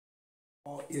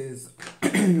All is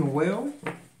well.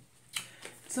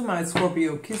 To my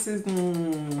Scorpio kisses.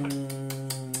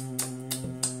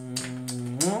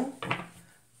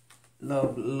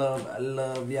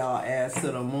 Love y'all ass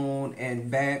to the moon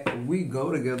and back. We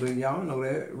go together. Y'all know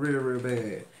that real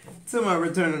bad. To my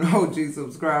returning OG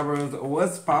subscribers,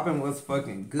 what's popping? What's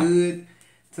fucking good?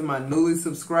 To my newly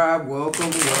subscribed,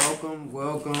 welcome.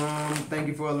 Thank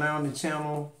you for allowing the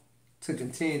channel to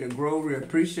continue to grow. We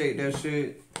appreciate that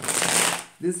shit.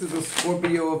 This is a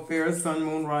Scorpio affair, Sun,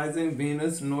 Moon, Rising,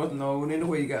 Venus, North Node.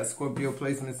 Anyway, you got Scorpio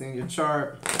placements in your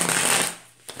chart.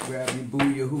 Grab your boo,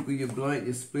 your hookah, your blunt,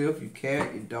 your spliff, your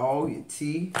cat, your dog, your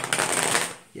tea,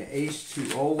 your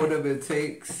H2O, whatever it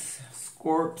takes.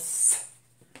 Scorps.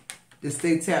 Just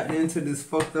stay tapped into this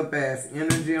fucked up ass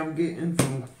energy I'm getting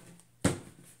from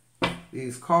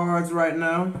these cards right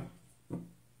now.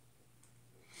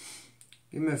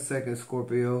 Give me a second,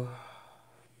 Scorpio.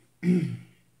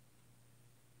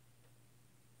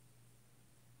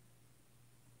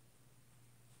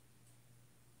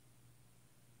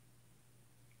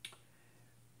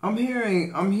 I'm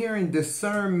hearing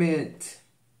discernment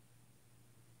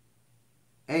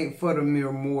ain't for the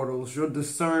mere mortals. Your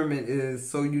discernment is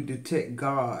so you detect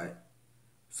God.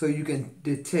 So you can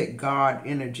detect God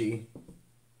energy.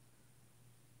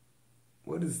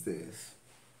 What is this?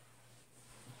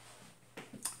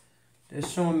 They're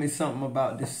showing me something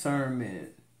about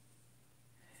discernment.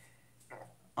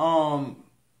 You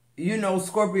know,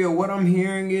 Scorpio, what I'm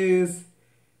hearing is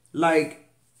like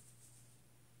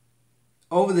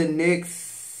over the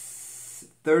next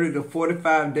 30 to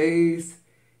 45 days,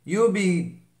 you'll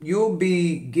be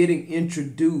getting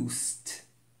introduced.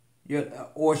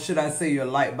 Or should I say your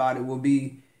light body will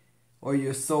be, or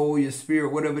your soul, your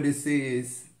spirit, whatever this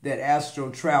is, that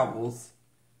astral travels,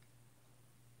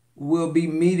 will be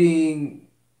meeting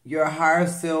your higher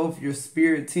self, your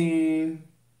spirit team,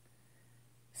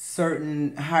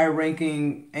 certain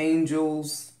high-ranking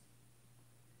angels.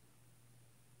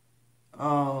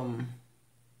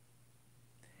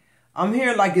 I'm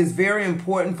hearing like it's very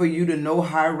important for you to know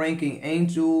high-ranking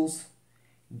angels.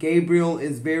 Gabriel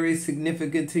is very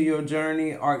significant to your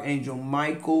journey. Archangel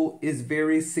Michael is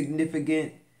very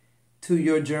significant to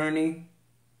your journey.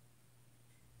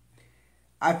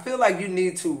 I feel like you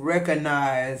need to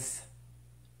recognize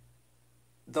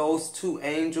those two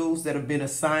angels that have been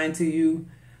assigned to you.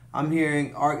 I'm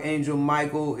hearing Archangel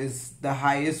Michael is the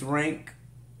highest rank,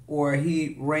 or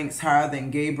he ranks higher than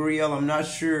Gabriel. I'm not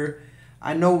sure.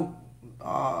 I know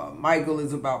Michael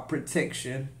is about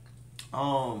protection.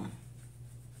 I'm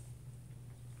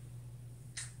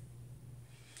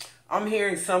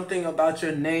hearing something about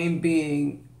your name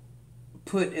being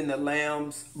put in the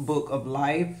Lamb's book of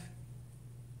life.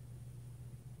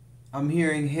 I'm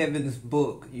hearing heaven's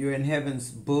book. You're in heaven's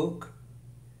book.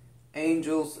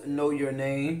 Angels know your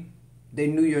name. They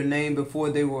knew your name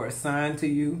before they were assigned to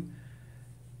you.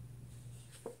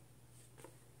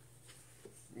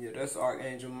 Yeah, that's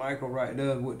Archangel Michael right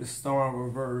there with the star in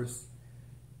reverse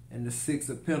and the Six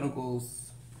of Pentacles.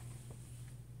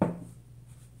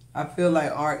 I feel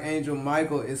like Archangel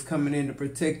Michael is coming in to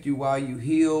protect you while you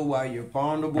heal, while you're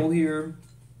vulnerable here.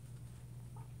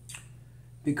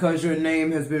 Because your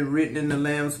name has been written in the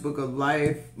Lamb's Book of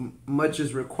Life, much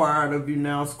is required of you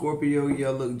now, Scorpio. Yeah,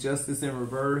 look, justice in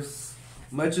reverse.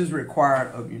 Much is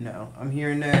required of you now. I'm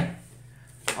hearing that.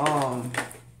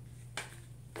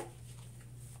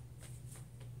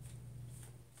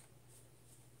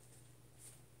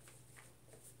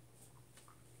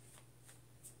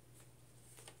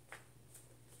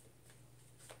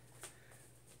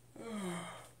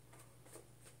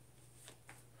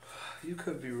 You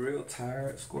could be real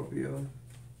tired, Scorpio.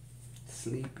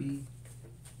 Sleepy.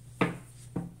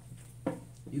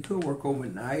 You could work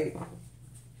overnight.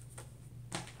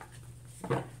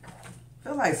 I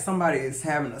feel like somebody is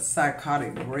having a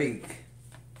psychotic break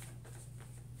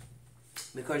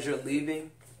because you're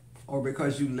leaving or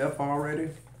because you left already.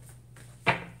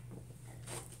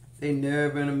 They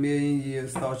never in a million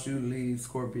years thought you'd leave,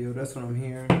 Scorpio. That's what I'm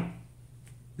hearing.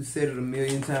 You said it a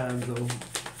million times, though.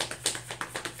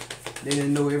 They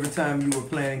didn't know every time you were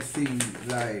planting seeds.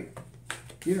 Like,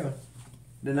 yeah.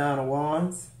 The Nine of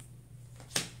Wands.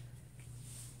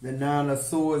 The Nine of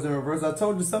Swords in reverse. I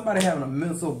told you somebody having a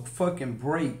mental fucking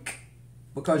break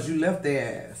because you left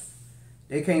their ass.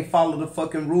 They can't follow the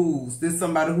fucking rules. This is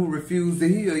somebody who refused to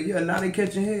heal. Yeah, now they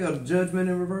catching hell. Judgment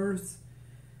in reverse.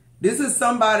 This is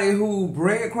somebody who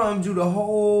breadcrumbed you the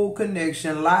whole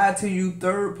connection, lied to you,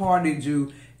 third-partied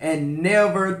you, and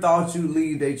never thought you'd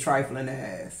leave their trifling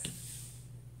ass.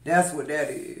 That's what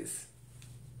that is.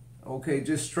 Okay,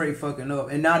 just straight fucking up.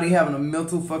 And now they having a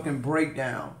mental fucking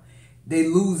breakdown. They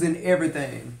losing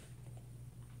everything.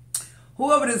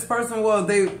 Whoever this person was,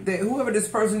 whoever this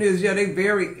person is, yeah, they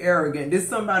very arrogant. This is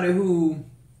somebody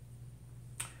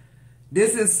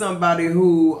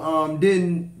who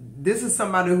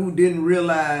didn't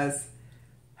realize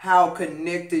how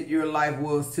connected your life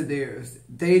was to theirs.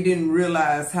 They didn't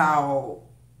realize how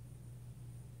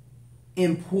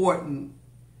important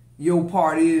your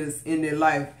part is in their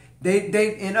life.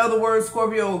 They in other words,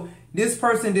 Scorpio, this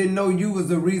person didn't know you was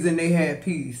the reason they had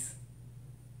peace.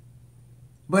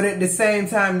 But at the same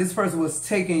time, this person was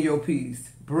taking your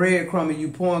peace, breadcrumbing you,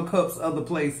 pouring cups other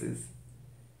places.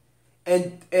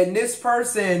 And this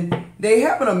person, they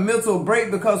having a mental break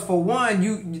because for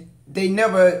one, they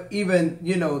never even,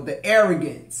 you know, the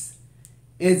arrogance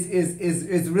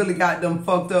is really got them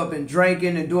fucked up and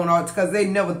drinking and doing all, because they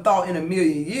never thought in a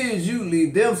million years you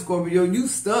leave them, Scorpio, you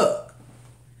stuck.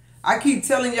 I keep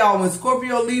telling y'all, when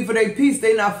Scorpio leave for their peace,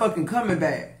 they not fucking coming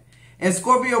back. And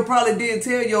Scorpio probably did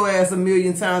tell your ass a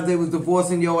million times they was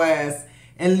divorcing your ass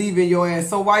and leaving your ass.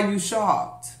 So why you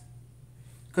shocked?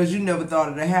 Because you never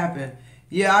thought it'd happen.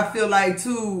 Yeah, I feel like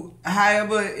too,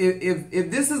 however,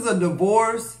 if this is a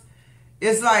divorce,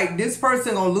 it's like this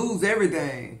person gonna lose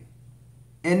everything.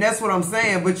 And that's what I'm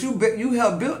saying. But you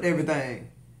helped build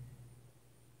everything.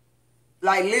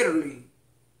 Like literally.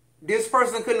 This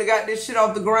person couldn't have got this shit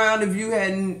off the ground if you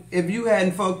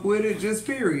hadn't fucked with it, just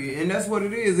period. And that's what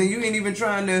it is. And you ain't even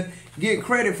trying to get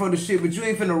credit for the shit, but you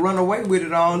ain't finna run away with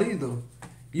it all either.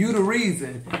 You the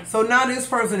reason. So now this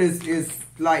person is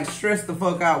like stressed the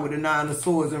fuck out with the 9 of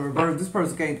Swords in reverse. This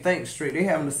person can't think straight. They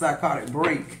having a psychotic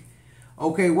break.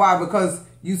 Okay, why? Because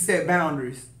you set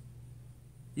boundaries.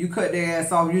 You cut their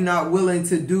ass off. You're not willing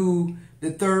to do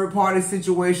the third party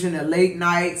situation, the late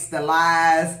nights, the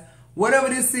lies. Whatever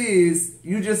this is,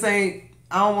 you just ain't,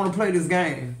 I don't want to play this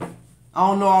game. I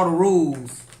don't know all the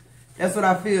rules. That's what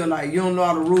I feel like. You don't know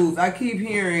all the rules. I keep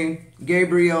hearing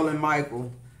Gabriel and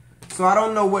Michael. So I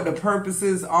don't know what the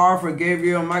purposes are for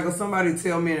Gabriel and Michael. Somebody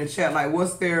tell me in the chat, like,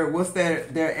 what's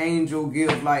their angel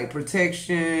gift? Like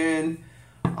protection,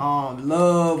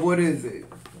 love, what is it?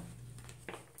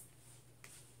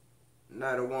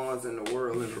 Knight of Wands in the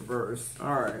world in reverse.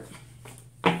 All right.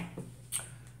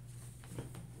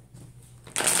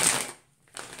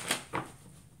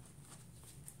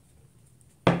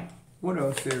 What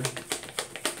else here?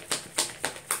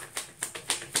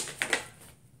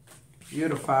 You're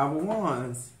the 5 of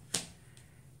Wands.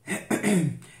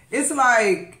 It's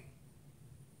like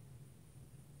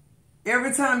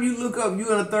every time you look up,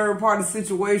 you in a third party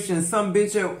situation, some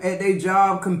bitch at their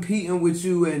job competing with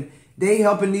you and they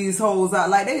helping these hoes out.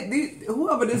 Like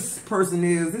whoever this person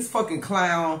is, this fucking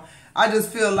clown, I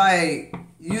just feel like,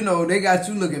 you know, they got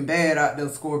you looking bad out there,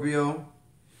 Scorpio.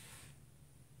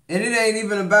 And it ain't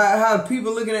even about how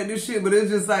people looking at this shit, but it's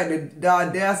just like the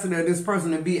audacity of this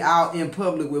person to be out in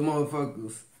public with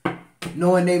motherfuckers.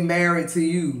 Knowing they married to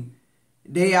you.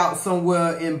 They out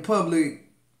somewhere in public,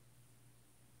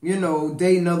 you know,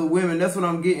 dating other women. That's what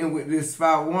I'm getting with this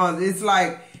 5 of Wands. It's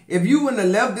like, if you wouldn't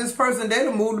have left this person, they'd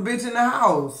have moved the bitch in the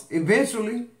house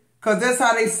eventually. Because that's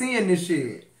how they seeing this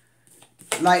shit.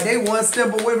 Like, they one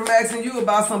step away from asking you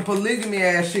about some polygamy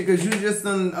ass shit because you just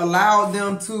allowed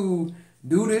them to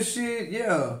do this shit,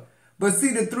 yeah. But see,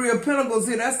 the 3 of Pentacles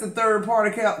here, that's the third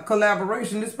party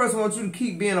collaboration. This person wants you to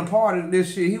keep being a part of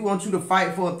this shit. He wants you to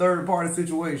fight for a third party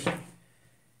situation.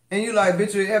 And you like,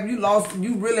 bitch, have you lost,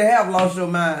 you really have lost your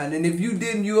mind. And if you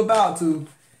didn't, you about to.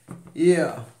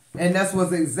 Yeah. And that's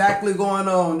what's exactly going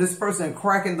on. This person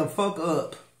cracking the fuck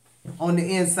up on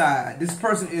the inside. This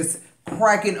person is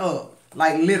cracking up,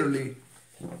 like literally.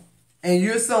 And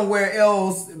you're somewhere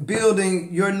else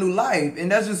building your new life.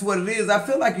 And that's just what it is. I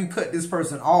feel like you cut this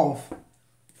person off.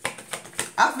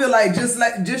 I feel like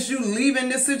just you leaving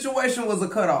this situation was a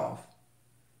cutoff.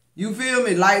 You feel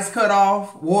me? Lights cut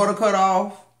off, water cut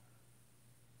off,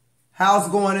 house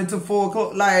going into 4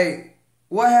 o'clock. Like,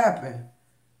 what happened?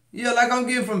 Yeah, like I'm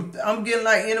getting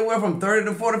like anywhere from 30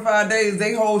 to 45 days.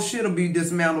 They whole shit'll be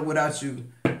dismantled without you.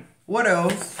 What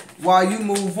else? While you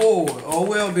move forward. Oh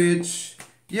well, bitch.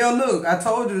 Yo, look, I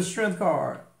told you the strength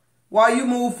card. While you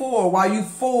move forward, while you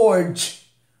forge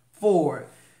forward.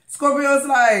 Scorpio's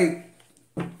like,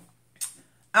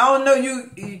 I don't know,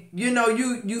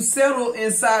 you settle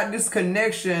inside this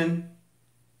connection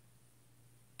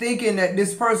thinking that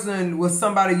this person was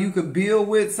somebody you could build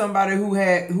with, somebody who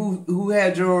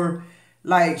had your,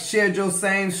 like, shared your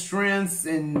same strengths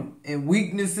and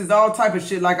weaknesses, all type of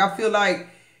shit. Like, I feel like,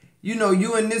 you know,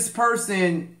 you and this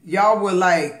person, y'all were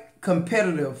like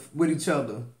competitive with each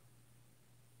other.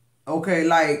 Okay,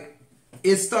 like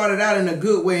it started out in a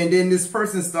good way, and then this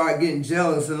person started getting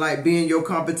jealous and like being your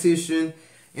competition,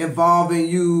 involving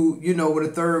you, you know, with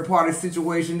a third party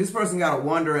situation. This person got a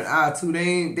wandering eye too.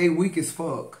 They weak as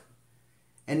fuck.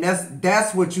 And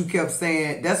that's what you kept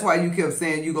saying. That's why you kept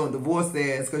saying you gonna divorce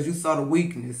their ass, because you saw the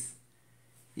weakness.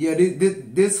 Yeah,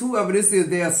 this whoever this is,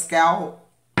 they're a scout.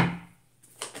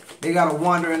 They got a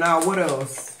wandering eye. What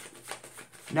else?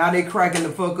 Now they cracking the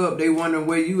fuck up. They wondering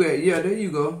where you at. Yeah, there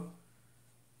you go.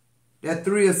 That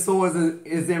 3 of Swords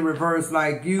is in reverse.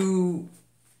 Like you,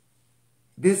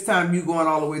 this time you going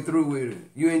all the way through with it.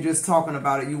 You ain't just talking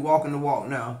about it. You walking the walk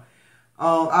now.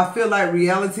 I feel like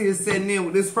reality is setting in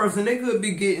with this person. They could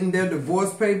be getting their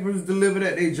divorce papers delivered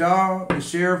at their job. The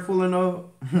sheriff pulling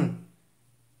up.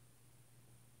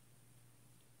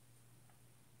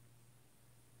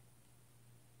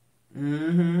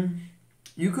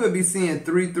 You could be seeing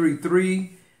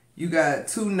 333. You got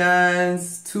 2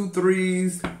 9s, 2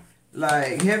 3s.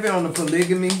 Like heavy on the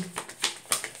polygamy.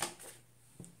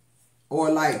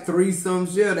 Or like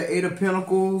threesomes. Yeah, the 8 of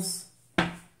Pentacles.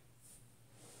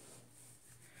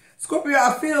 Scorpio,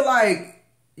 I feel like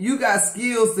you got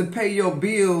skills to pay your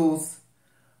bills,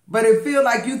 but it feel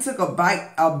like you took a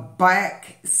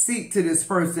back seat to this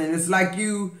person. It's like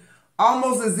you,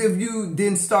 almost as if you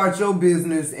didn't start your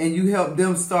business and you helped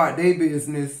them start their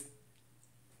business.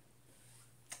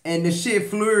 And the shit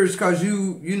flourished because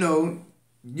you know,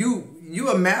 you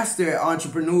a master at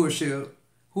entrepreneurship,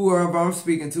 whoever I'm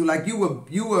speaking to. Like you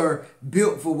were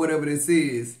built for whatever this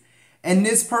is. And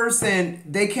this person,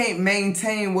 they can't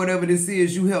maintain whatever this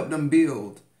is you help them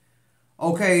build.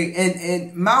 Okay?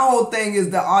 And my whole thing is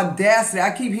the audacity.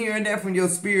 I keep hearing that from your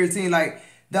spirit team. Like,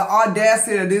 the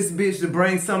audacity of this bitch to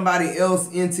bring somebody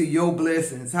else into your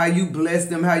blessings. How you blessed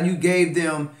them. How you gave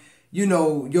them, you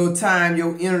know, your time,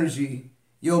 your energy,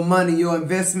 your money, your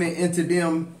investment into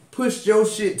them. Pushed your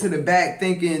shit to the back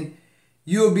thinking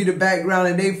you'll be the background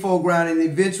and they foreground. And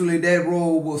eventually that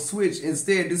role will switch.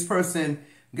 Instead, this person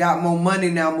got more money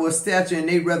now, more stature, and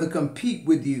they'd rather compete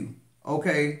with you.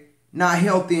 Okay? Not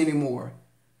healthy anymore.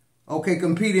 Okay,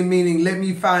 competing meaning let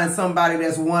me find somebody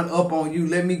that's one up on you.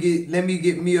 Let me get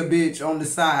me a bitch on the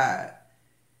side.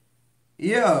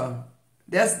 Yeah.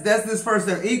 That's this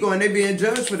person's ego, and they being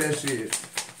judged for that shit.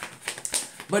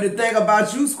 But the thing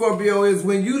about you, Scorpio, is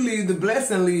when you leave, the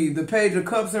blessing leave. The Page of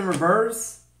Cups in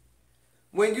reverse.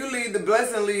 When you leave, the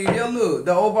blessing leave. Yeah, look,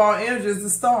 the overall energy is the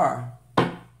Star.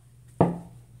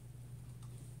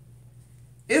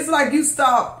 It's like you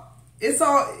stop. It's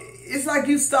like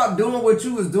you stopped doing what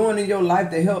you was doing in your life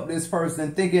to help this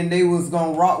person, thinking they was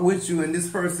gonna rock with you, and this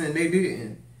person, they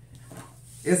didn't.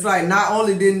 It's like not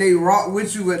only didn't they rock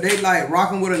with you, but they like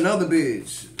rocking with another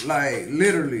bitch. Like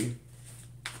literally.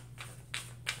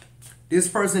 This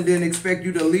person didn't expect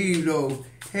you to leave though.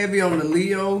 Heavy on the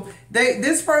Leo.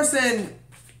 This person,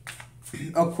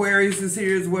 Aquarius is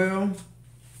here as well.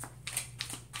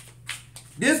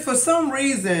 This, for some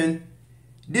reason,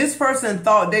 this person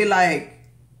thought they like,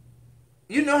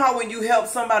 you know how when you help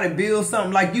somebody build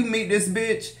something, like you meet this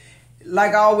bitch,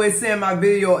 like I always say in my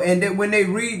video, and that when they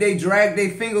read, they drag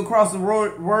their finger across the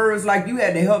words, like you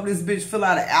had to help this bitch fill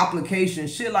out an application.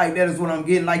 Shit like that is what I'm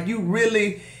getting. Like you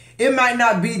really, it might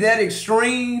not be that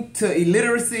extreme to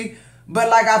illiteracy, but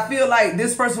like I feel like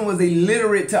this person was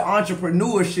illiterate to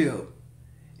entrepreneurship.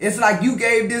 It's like you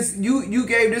gave this, you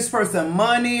gave this person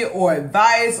money or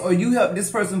advice, or you helped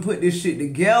this person put this shit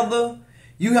together.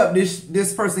 You helped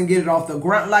this person get it off the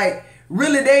ground. Like,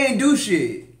 really, they ain't do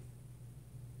shit.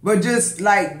 But just,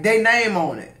 like, they name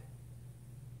on it.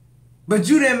 But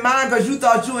you didn't mind because you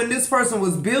thought you and this person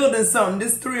was building something.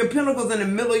 This 3 of Pentacles in the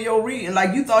middle of your reading.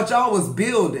 Like, you thought y'all was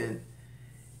building.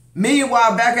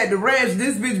 Meanwhile, back at the ranch,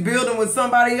 this bitch building with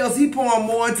somebody else. He pouring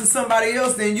more into somebody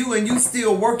else than you, and you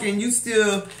still working. You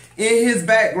still in his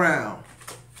background.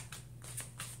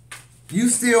 You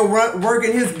still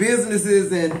working his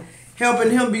businesses and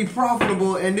helping him be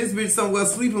profitable, and this bitch somewhere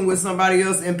sleeping with somebody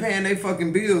else and paying their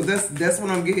fucking bills. That's what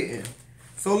I'm getting.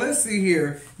 So let's see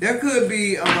here. There could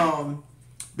be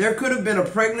there could have been a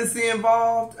pregnancy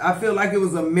involved. I feel like it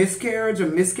was a miscarriage. A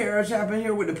miscarriage happened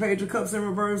here with the Page of Cups in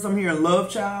reverse. I'm hearing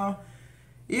love child.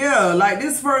 Yeah, like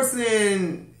this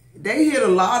person, they hid a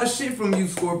lot of shit from you,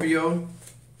 Scorpio.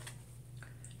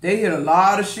 They hid a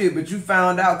lot of shit, but you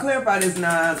found out. Clarify this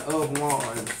 9 of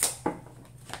Wands.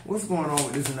 What's going on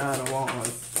with this 9 of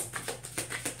Wands?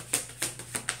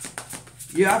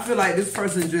 Yeah, I feel like this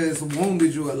person just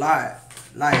wounded you a lot.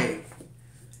 Like,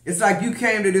 it's like you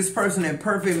came to this person in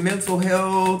perfect mental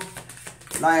health.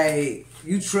 Like,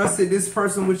 you trusted this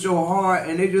person with your heart,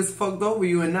 and they just fucked over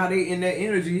you, and now they in that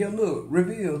energy. Yeah, look,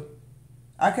 reveal.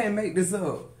 I can't make this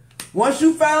up. Once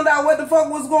you found out what the fuck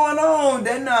was going on,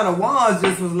 that Nine of Wands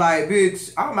just was like,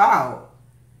 bitch, I'm out.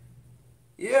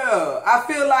 Yeah, I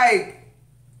feel like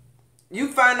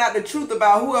you find out the truth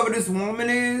about whoever this woman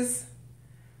is.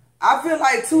 I feel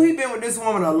like too, he been with this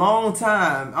woman a long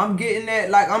time. I'm getting that,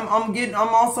 like I'm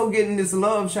also getting this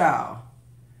love child.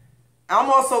 I'm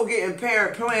also getting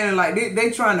parent planning, like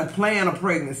they trying to plan a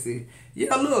pregnancy.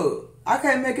 Yeah, look, I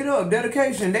can't make it up.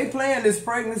 Dedication, they plan this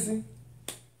pregnancy.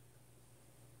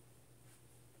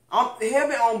 I'm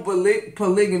heavy on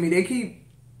polygamy.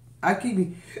 I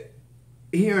keep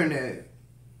hearing that.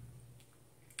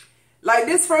 Like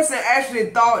this person actually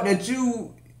thought that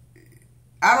you,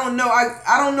 I don't know.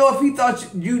 I don't know if he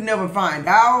thought you'd never find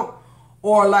out,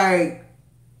 or like,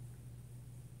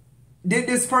 did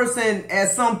this person at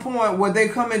some point were they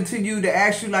coming to you to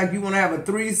ask you like you want to have a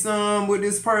threesome with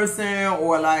this person,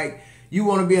 or like you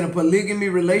want to be in a polygamy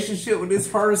relationship with this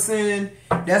person?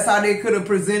 That's how they could have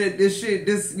presented this shit.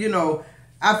 This, you know,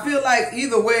 I feel like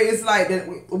either way, it's like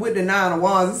that with the Nine of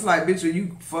Wands. It's like, bitch, are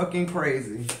you fucking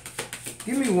crazy?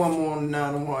 Give me one more on the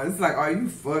Nine of Wands. It's like, are you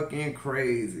fucking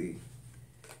crazy?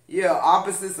 Yeah,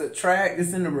 opposites attract.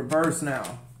 It's in the reverse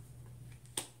now.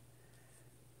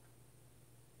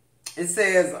 It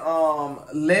says,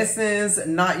 lessons,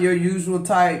 not your usual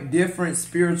type, different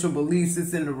spiritual beliefs.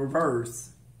 It's in the reverse.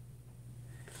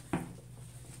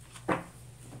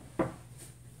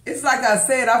 It's like I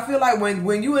said, I feel like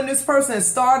when you and this person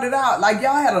started out, like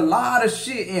y'all had a lot of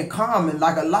shit in common.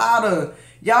 Like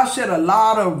y'all shared a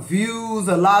lot of views,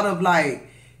 a lot of like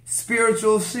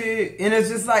spiritual shit. And it's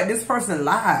just like this person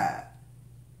lied.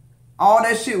 All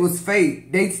that shit was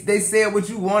fake. They said what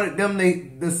you wanted them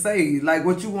to say. Like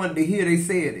what you wanted to hear, they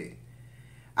said it.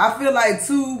 I feel like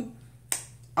too,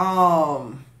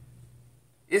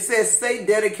 it says stay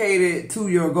dedicated to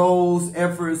your goals,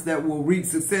 efforts that will reach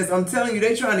success. I'm telling you,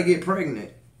 they trying to get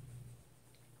pregnant.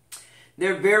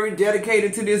 They're very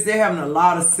dedicated to this. They're having a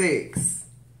lot of sex.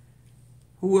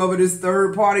 Whoever this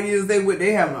third party is they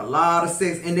having a lot of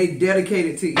sex, and they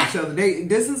dedicated to each other.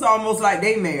 This is almost like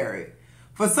they married.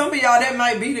 For some of y'all, that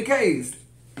might be the case.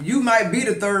 You might be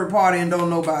the third party and don't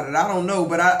know about it. I don't know.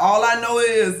 But all I know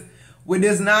is with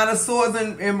this Nine of Swords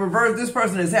in reverse, this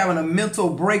person is having a mental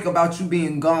break about you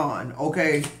being gone.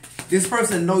 Okay? This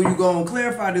person know you going to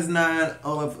clarify this Nine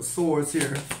of Swords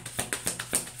here.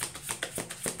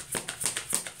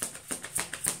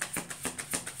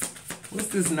 What's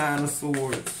this Nine of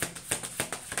Swords?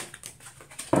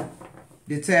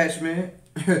 Detachment.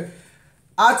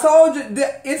 I told you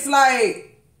that it's like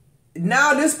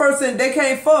now this person, they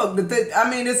can't fuck. I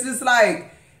mean, it's just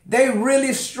like they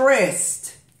really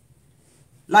stressed.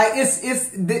 Like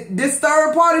this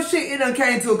third party shit, it done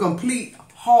came to a complete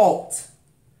halt.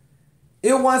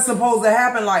 It wasn't supposed to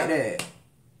happen like that.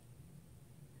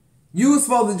 You was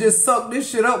supposed to just suck this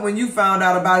shit up when you found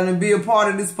out about it and be a part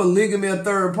of this polygamy of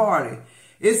third party.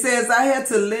 It says I had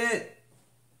to let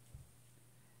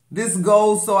this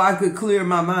go so I could clear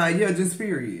my mind. Yeah, just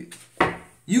period.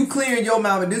 You clearing your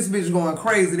mind, but this bitch going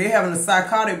crazy. They having a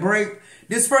psychotic break.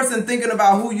 This person thinking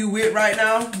about who you with right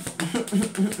now.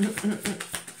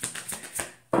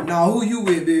 No, who you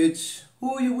with, bitch?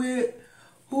 Who you with?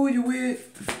 Who you with?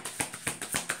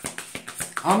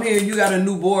 I'm hearing you got a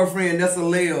new boyfriend. That's a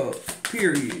layup.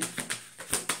 Period.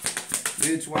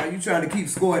 Bitch, why you trying to keep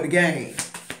score at the game?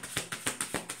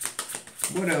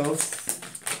 What else?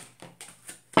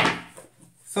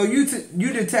 So you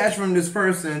detach from this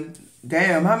person.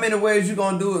 Damn, how many ways you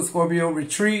gonna do it, Scorpio?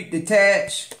 Retreat,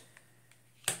 detach.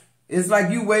 It's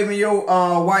like you waving your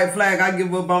white flag. I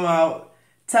give up, I'm out.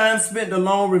 Time spent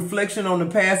alone, reflection on the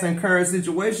past and current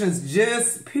situations.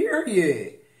 Just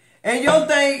period. And your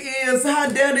thing is, how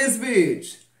dare this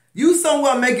bitch? You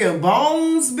somewhere making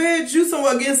bones, bitch? You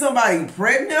somewhere getting somebody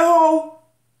pregnant, ho?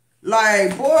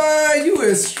 Like, boy, you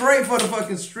is straight for the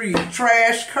fucking street.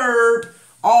 Trash, curb,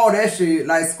 all that shit.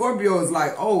 Like, Scorpio is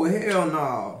like, oh, hell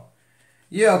no.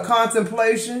 Yeah,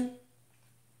 contemplation.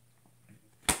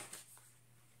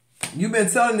 You've been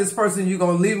telling this person you're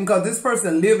going to leave him because this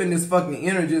person living this fucking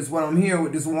energy is what I'm hearing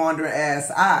with this wandering ass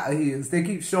eye of his. They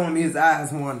keep showing me his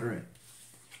eyes wandering.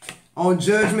 On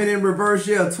judgment in reverse,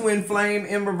 yeah, twin flame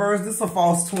in reverse. This is a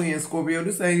false twin, Scorpio.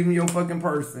 This ain't even your fucking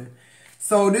person.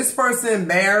 So this person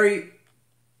married.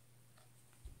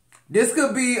 This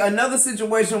could be another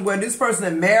situation where this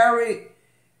person married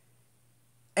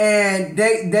and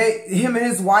him and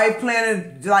his wife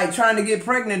planning, like trying to get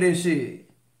pregnant and shit.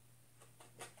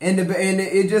 And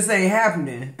it just ain't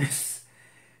happening.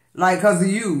 Like, cause of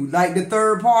you. Like the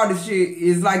third party shit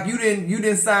is like you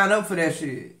didn't sign up for that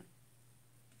shit.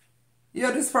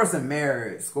 Yeah, this person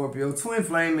married, Scorpio. Twin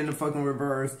flame in the fucking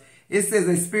reverse. It says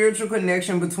a spiritual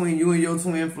connection between you and your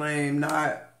twin flame,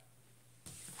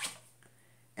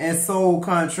 and soul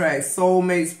contract,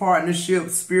 soulmates, partnership,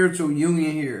 spiritual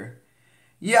union here.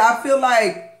 Yeah, I feel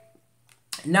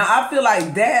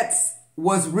like that's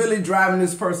what's really driving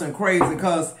this person crazy,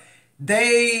 because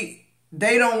they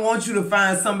don't want you to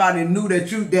find somebody new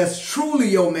that's truly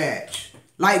your match.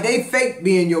 Like, they fake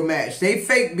being your match. They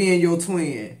fake being your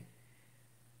twin.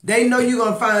 They know you're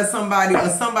going to find somebody, or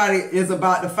somebody is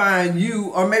about to find you,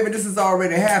 or maybe this has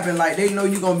already happened. Like, they know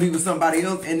you're going to be with somebody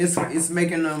else, and it's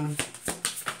making them,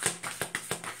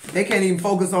 they can't even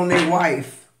focus on their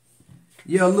wife.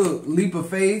 Yeah, look, leap of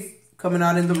faith coming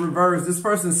out in the reverse. This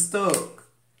person's stuck.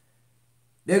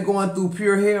 They're going through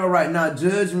pure hell right now.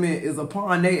 Judgment is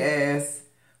upon their ass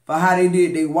for how they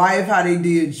did their wife, how they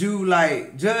did you.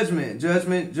 Like, judgment,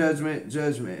 judgment, judgment,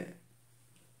 judgment.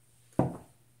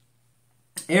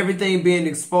 Everything being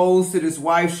exposed to this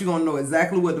wife. She gonna know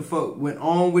exactly what the fuck went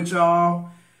on with y'all.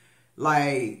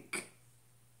 Like,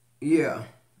 yeah,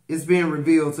 it's being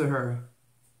revealed to her.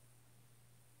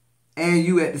 And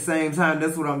you at the same time.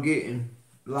 That's what I'm getting.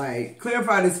 Like,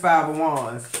 clarify this Five of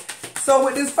Wands. So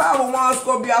with this Five of Wands,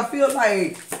 Scorpio, I feel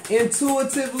like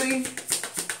intuitively,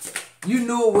 you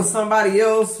knew it was somebody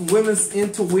else. Women's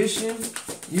intuition,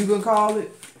 you can call it.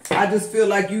 I just feel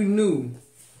like you knew.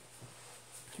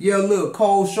 Yeah, look,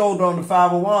 cold shoulder on the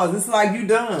Five of Wands. It's like you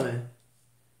done.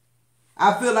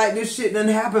 I feel like this shit done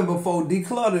happened before.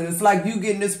 Declutter. It's like you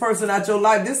getting this person out your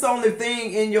life. This is the only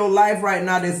thing in your life right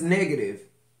now that's negative.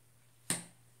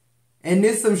 And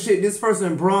this some shit this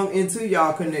person brung into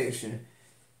y'all connection.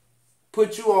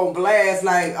 Put you on blast.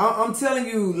 Like, I'm telling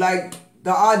you, like,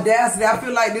 the audacity. I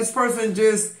feel like this person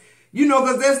just, you know,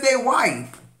 because that's their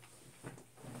wife.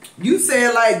 You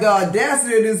saying, like, the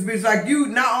audacity of this bitch. Like, you,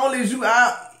 not only is you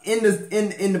out in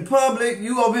the public,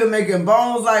 you over here making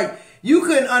bones. Like, you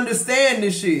couldn't understand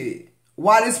this shit.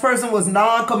 Why this person was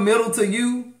non-committal to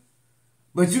you.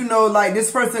 But you know, like, this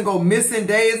person go missing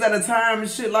days at a time and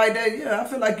shit like that. Yeah, I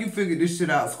feel like you figured this shit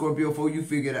out, Scorpio, before you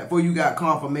figured out, before you got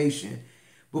confirmation,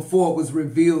 before it was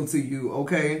revealed to you,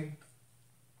 okay?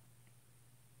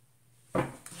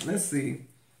 Let's see.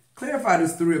 Clarify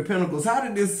this Three of Pentacles. How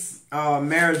did this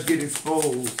marriage get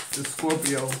exposed to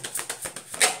Scorpio?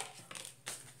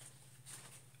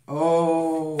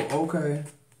 Oh, okay.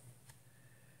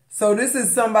 So this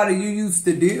is somebody you used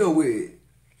to deal with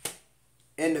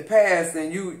in the past,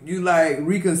 and you like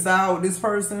reconcile with this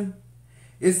person.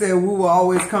 It said we will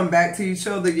always come back to each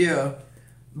other. Yeah,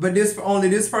 but this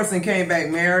person came back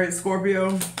married,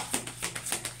 Scorpio.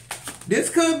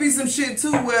 This could be some shit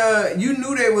too, where you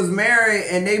knew they was married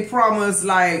and they promised,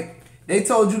 like, they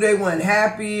told you they weren't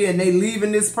happy and they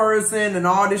leaving this person and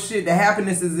all this shit. The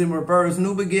happiness is in reverse.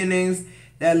 New beginnings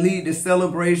that lead to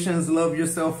celebrations. Love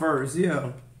yourself first.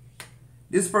 Yeah,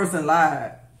 this person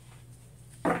lied.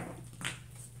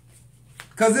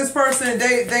 Because this person,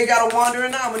 they got a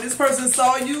wandering out. When this person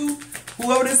saw you,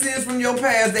 whoever this is from your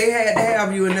past, they had to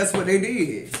have you, and that's what they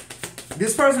did.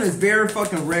 This person is very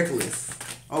fucking reckless.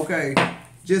 Okay?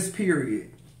 Just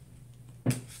period.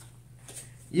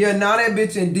 Yeah, now that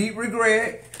bitch in deep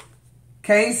regret.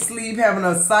 Can't sleep, having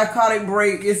a psychotic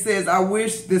break. It says, I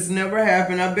wish this never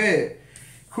happened, I bet.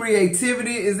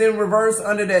 Creativity is in reverse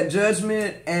under that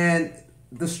judgment, and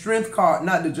the strength card,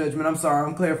 not the judgment, I'm sorry,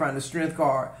 I'm clarifying the strength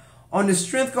card. On the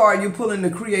strength card, you're pulling the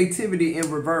creativity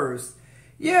in reverse.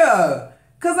 Yeah,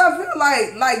 because I feel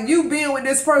like you being with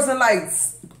this person, like,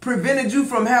 prevented you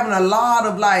from having a lot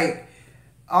of, like,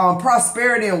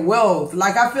 prosperity and wealth.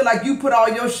 Like, I feel like you put all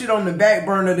your shit on the back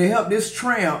burner to help this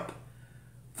tramp.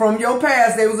 From your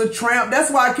past, there was a tramp.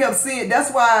 That's why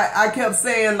I kept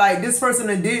saying, like, this person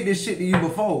that did this shit to you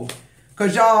before.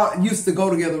 Because y'all used to go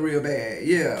together real bad.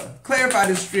 Yeah. Clarify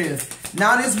this strength.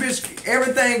 Now this bitch,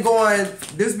 everything going,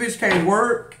 this bitch can't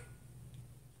work.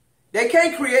 They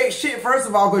can't create shit, first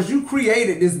of all, because you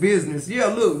created this business. Yeah,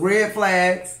 look, red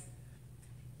flags.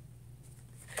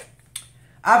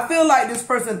 I feel like this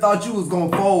person thought you was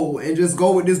going to fold and just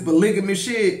go with this polygamy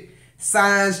shit.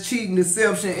 Signs, cheating,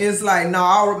 deception. It's like,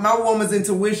 no, my woman's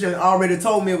intuition already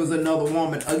told me it was another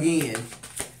woman again.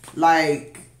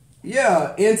 Like,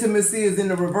 yeah, intimacy is in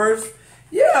the reverse.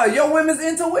 Yeah, your women's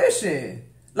intuition.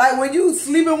 Like, when you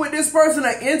sleeping with this person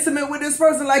or intimate with this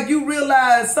person, like, you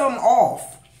realize something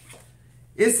off.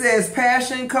 It says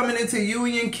passion coming into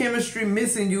union, chemistry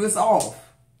missing you. It's off.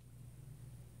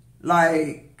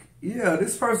 Like, yeah,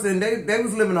 this person, they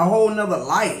was living a whole nother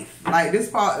life. Like, this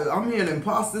part, I'm hearing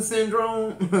imposter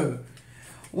syndrome.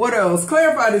 What else?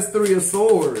 Clarify this Three of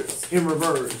Swords in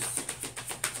reverse.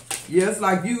 Yeah, it's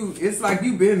like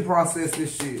you been processed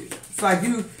this shit. It's like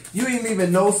you ain't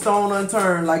leaving no stone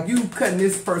unturned. Like you cutting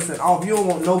this person off. You don't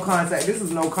want no contact. This is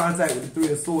no contact with the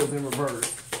Three of Swords in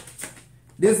reverse.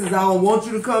 This is, I don't want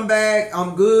you to come back.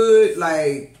 I'm good.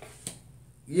 Like,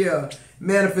 yeah.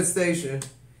 Manifestation.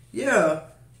 Yeah.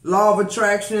 Law of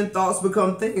attraction. Thoughts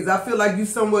become things. I feel like you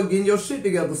somewhat getting your shit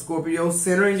together, Scorpio.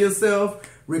 Centering yourself.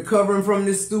 Recovering from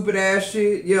this stupid ass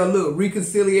shit. Yeah, look.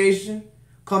 Reconciliation.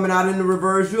 Coming out in the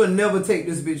reverse. You'll never take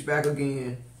this bitch back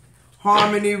again.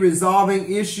 Harmony.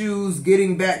 Resolving issues.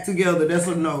 Getting back together. That's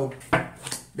a no.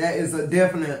 That is a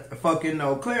definite fucking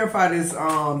no. Clarify this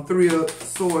Three of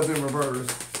Swords in reverse.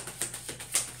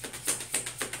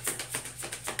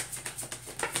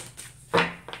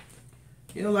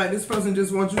 You know, like this person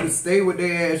just wants you to stay with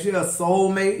their ass. You're a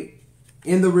soulmate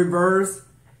in the reverse.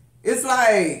 It's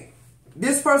like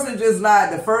this person just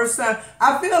lied the first time.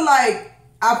 I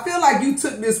feel like you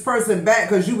took this person back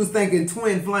because you was thinking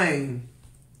twin flame.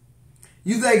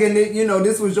 You thinking that, you know,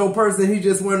 this was your person. He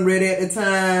just wasn't ready at the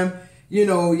time. You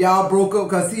know, y'all broke up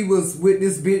because he was with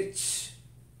this bitch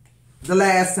the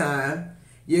last time.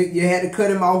 You had to cut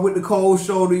him off with the cold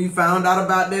shoulder. You found out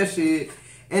about that shit.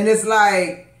 And it's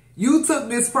like, you took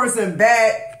this person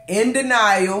back in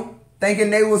denial, thinking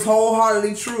they was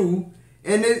wholeheartedly true.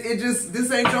 And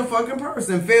this ain't your fucking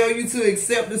person. Failure to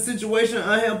accept the situation,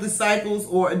 unhealthy cycles,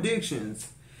 or addictions.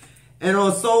 And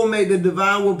on soulmate, the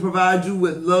divine will provide you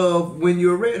with love when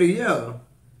you're ready, yeah.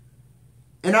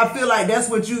 And I feel like that's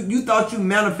what you thought you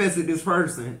manifested this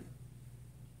person.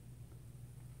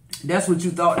 That's what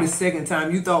you thought this second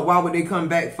time. You thought, why would they come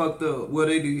back fucked up? Well,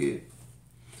 they did.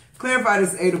 Clarify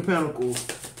this Eight of Pentacles.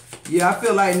 Yeah, I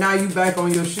feel like now you back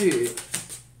on your shit.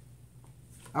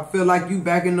 I feel like you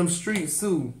back in them streets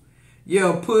too.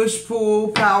 Yeah, push, pull,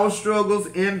 power struggles,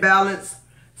 imbalance,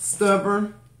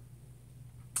 stubborn.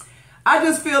 I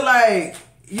just feel like,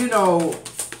 you know,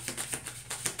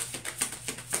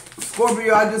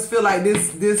 Scorpio, I just feel like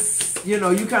this, you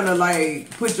know, you kind of like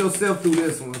put yourself through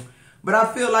this one. But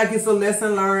I feel like it's a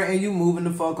lesson learned and you moving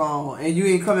the fuck on. And you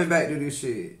ain't coming back to this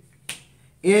shit.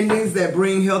 Endings that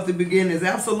bring healthy beginnings.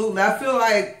 Absolutely. I feel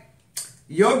like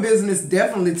your business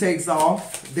definitely takes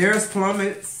off. There's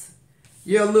plummets.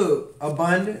 Yeah, look.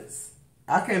 Abundance.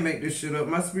 I can't make this shit up.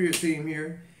 My spirit team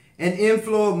here. An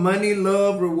inflow of money,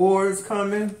 love, rewards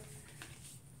coming.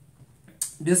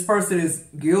 This person is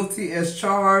guilty as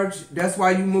charged. That's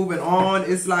why you moving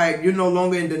on. It's like you're no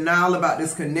longer in denial about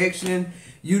this connection.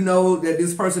 You know that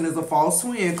this person is a false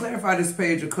twin. Clarify this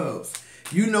Page of Cups.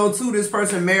 You know, too, this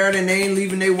person married and they ain't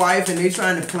leaving their wife and they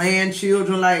trying to plan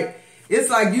children. Like, it's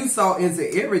like you saw into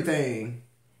everything.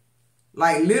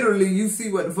 Like, literally, you see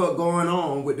what the fuck going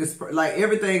on with this. Like,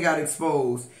 everything got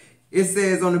exposed. It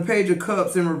says on the Page of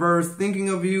Cups in reverse, thinking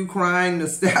of you, crying,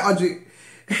 nostalgic.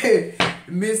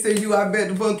 Missing you, I bet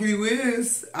the fuck you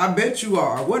is. I bet you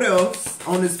are. What else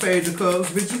on this Page of Cups?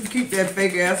 Bitch, you can keep that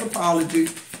fake ass apology.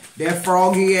 That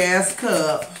froggy ass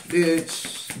cup.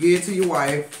 Bitch, give it to your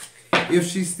wife. If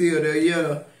she's still there,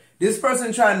 yeah. This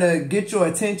person trying to get your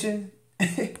attention.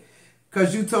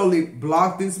 Because you totally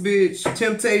blocked this bitch.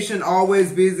 Temptation,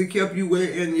 always busy, kept you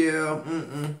waiting, yeah.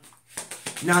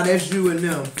 Now that's you and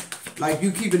them. Like,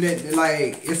 you keeping it,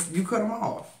 like, you cut them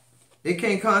off. They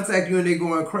can't contact you and they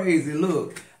going crazy.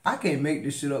 Look, I can't make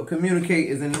this shit up. Communicate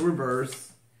is in the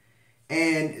reverse.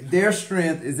 And their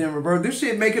strength is in reverse. This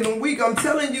shit making them weak. I'm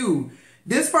telling you.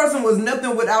 This person was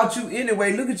nothing without you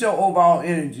anyway. Look at your overall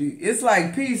energy. It's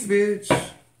like peace, bitch.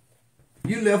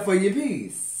 You left for your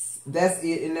peace. That's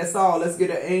it and that's all. Let's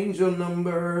get an angel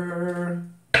number.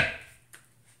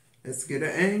 Let's get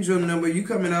an angel number. You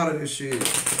coming out of this shit.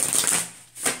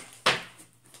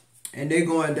 And they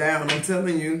going down. I'm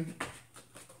telling you.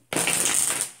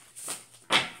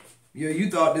 Yeah, you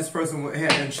thought this person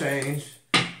hadn't changed.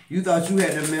 You thought you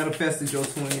hadn't manifested your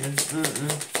twin.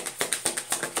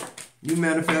 You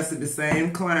manifested the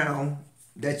same clown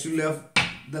that you left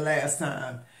the last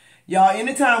time. Y'all,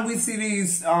 anytime we see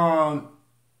these quads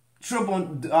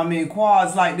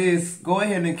like this, go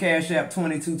ahead and cash app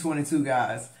 2222,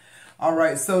 guys. All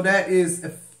right, so that is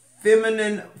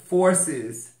feminine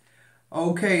forces.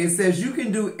 Okay, it says you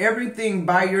can do everything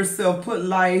by yourself.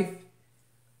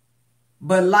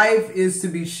 But life is to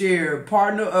be shared.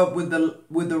 Partner up with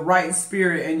the right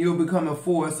spirit and you'll become a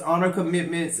force. Honor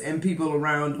commitments and people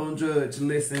around. Don't judge.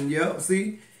 Listen. Yep.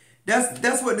 See?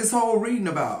 That's what this whole reading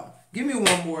about. Give me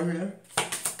one more here.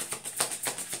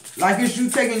 Like it's you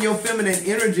taking your feminine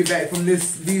energy back from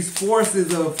these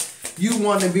forces of you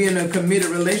wanting to be in a committed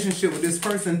relationship with this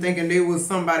person thinking they was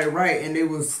somebody right and they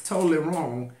was totally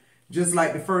wrong. Just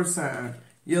like the first time.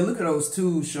 Yeah, look at those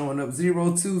twos showing up.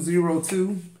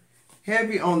 0202.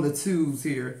 Heavy on the twos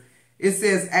here. It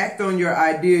says, act on your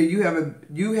idea. You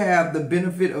have the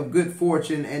benefit of good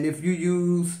fortune, and if you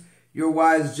use your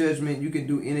wise judgment, you can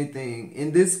do anything.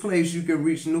 In this place, you can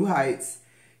reach new heights.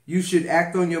 You should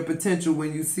act on your potential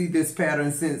when you see this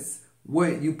pattern, since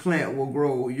what you plant will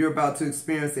grow. You're about to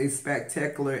experience a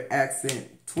spectacular ascent.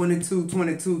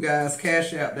 2222, guys.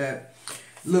 Cash out that.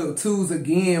 Look, twos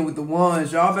again with the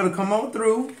ones. Y'all better come on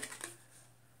through.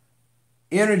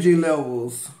 Energy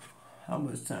levels. How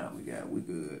much time we got? We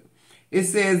good. It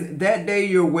says, that day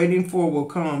you're waiting for will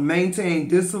come. Maintain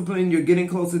discipline. You're getting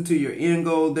closer to your end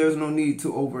goal. There's no need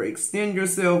to overextend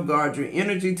yourself. Guard your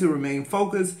energy to remain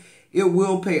focused. It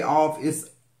will pay off.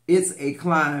 It's a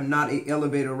climb, not an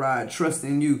elevator ride. Trust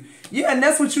in you. Yeah, and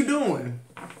that's what you're doing.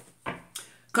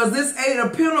 Because this Eight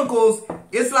of Pentacles,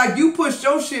 it's like you pushed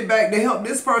your shit back to help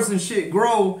this person's shit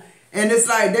grow. And it's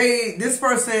like this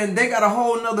person, they got a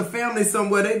whole nother family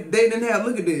somewhere. They didn't have,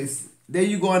 look at this. There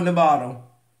you go on the bottom.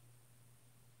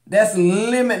 That's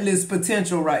limitless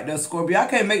potential right there, Scorpio. I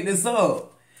can't make this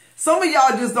up. Some of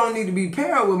y'all just don't need to be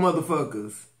paired with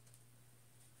motherfuckers.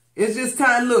 It's just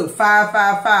time. Look,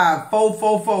 555,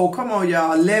 444. Come on, y'all.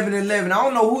 1111. I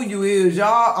don't know who you is,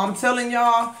 y'all. I'm telling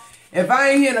y'all, if I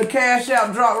ain't hearing a cash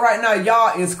out drop right now,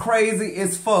 y'all is crazy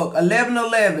as fuck.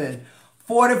 1111,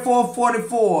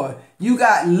 4444. You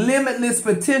got limitless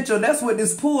potential. That's what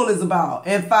this pool is about.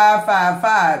 And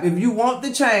 555. If you want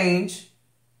the change,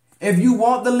 if you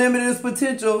want the limitless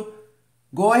potential,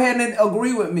 go ahead and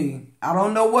agree with me. I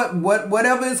don't know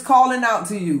whatever is calling out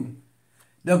to you.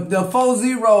 The 4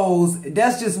 zeros,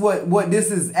 that's just what this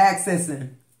is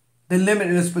accessing. The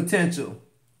limitless potential.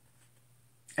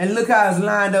 And look how it's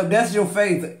lined up. That's your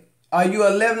faith. Are you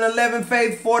 1111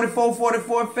 faith,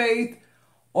 4444 faith,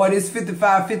 or this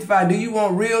 5555? Do you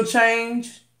want real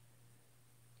change?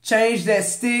 Change that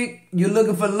stick? You're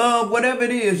looking for love? Whatever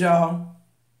it is, y'all.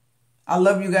 I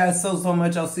love you guys so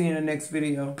much. I'll see you in the next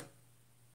video.